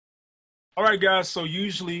All right, guys. So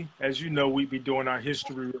usually, as you know, we be doing our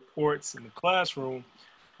history reports in the classroom,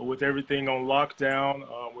 but with everything on lockdown,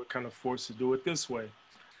 we're kind of forced to do it this way.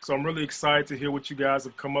 So I'm really excited to hear what you guys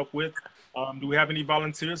have come up with. Do we have any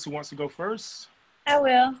volunteers who wants to go first? I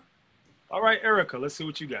will. All right, Erica, let's see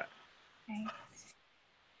what you got. Okay.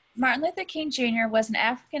 Martin Luther King Jr. was an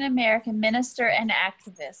African-American minister and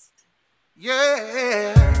activist.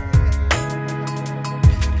 Yeah.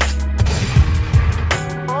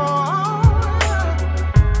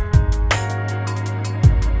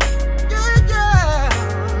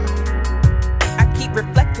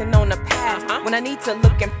 Reflecting on the past when I need to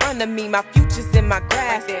look in front of me, my future's in my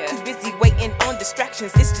grasp. Too busy waiting on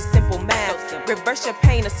distractions, it's just simple math. Reverse your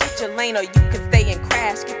pain or switch your lane, or you can stay and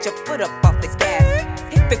crash. Get your foot up off the gas,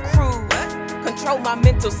 hit the cruise, control my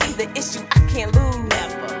mental, see the issue I can't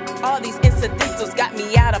lose. All these incidentals got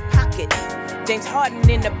me out of pocket. James Harden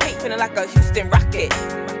in the paint, feeling like a Houston Rocket.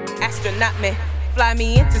 Astronaut man, fly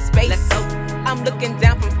me into space. I'm looking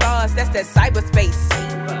down from stars, that's that cyberspace.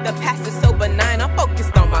 The past is so benign, I'm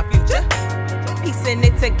focused on my future. Piecing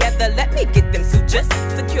it together, let me get them sutures.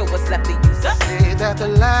 Secure what's left to use up. Say that the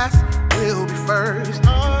last will be first.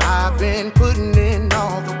 I've been putting in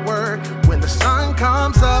all the work. When the sun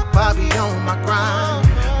comes up, I'll be on my grind.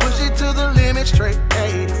 Push it to the limit, straight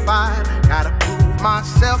 85. Gotta prove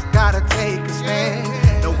myself, gotta take a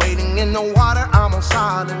stand. No waiting in the water, I'm on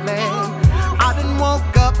solid land. I done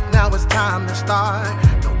woke up, now it's time to start.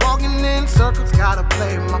 No walking in circles, gotta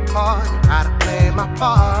play my part. Gotta play my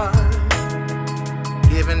part.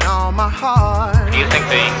 Giving all my heart. Do you think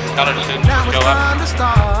the college students now will it's show time up? To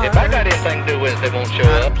start. If I got anything to do with it, they won't show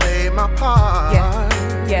gotta up. Play my part.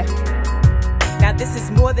 Yeah. Now this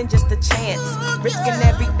is more than just a chance. Risking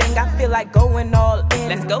everything, I feel like going all in.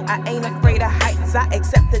 Let's go. I ain't afraid of heights, I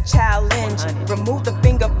accept the challenge. Remove the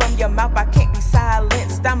finger from your mouth, I can't be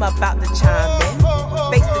silenced. I'm about to chime in.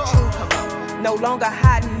 Face the truth. No longer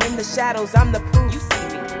hiding in the shadows, I'm the proof. You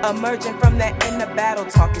see me. Emerging from that inner battle,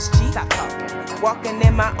 talk is cheap. Stop talking. Walking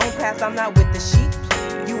in my own path, I'm not with the sheep.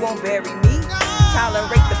 You won't bury me,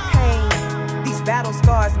 tolerate the pain. These battle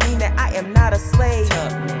scars mean that I am not a slave.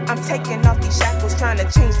 I'm taking off these shackles, trying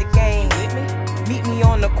to change the game. Meet me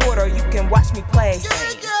on the court or you can watch me play.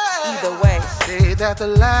 Either way. Say that the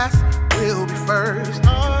last will be first.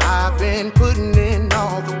 I've been putting in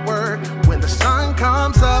all the work. When the sun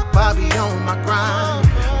comes up, I'll be on my grind.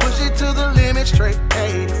 Push it to the limit, straight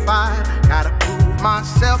 85. Gotta prove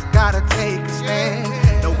myself, gotta take a stand.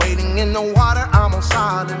 No waiting in the water, I'm on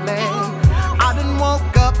solid land. I done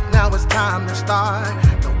woke up, now it's time to start.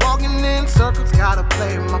 No walking in circles, gotta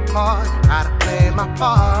play my part. Gotta play my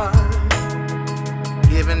part.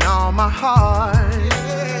 Giving all my heart.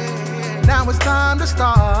 Now it's time to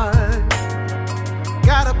start.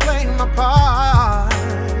 Gotta play my part.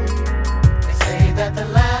 They say that the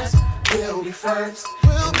last will be first.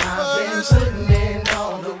 And I've been putting in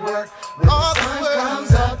all the work. When the sun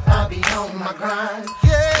comes up, I'll be on my grind.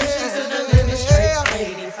 Pushing to the limit, straight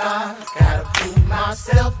 85. Gotta prove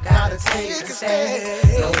myself, gotta take a stand.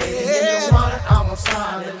 No waiting in the water, I'm on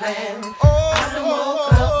solid land. I done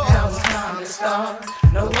woke up, now it's time to start.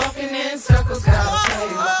 No walking in circles, gotta play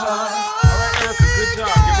my part. All right, Erica, good job.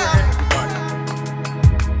 Give her a hand, everybody.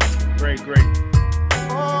 Great, great.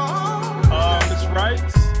 Miss Wright.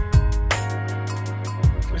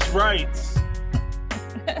 Miss Wright.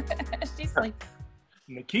 She's like,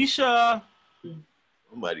 Nakesha.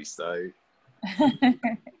 Somebody's tired.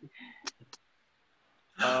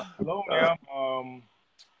 Hello, ma'am.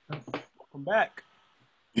 Welcome back.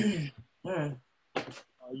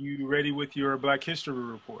 Are you ready with your Black History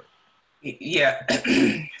report? Yeah.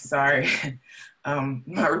 Sorry.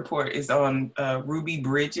 My report is on Ruby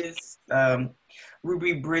Bridges.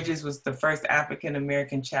 Ruby Bridges was the first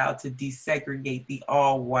African-American child to desegregate the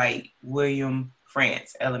all-white William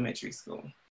France Elementary School.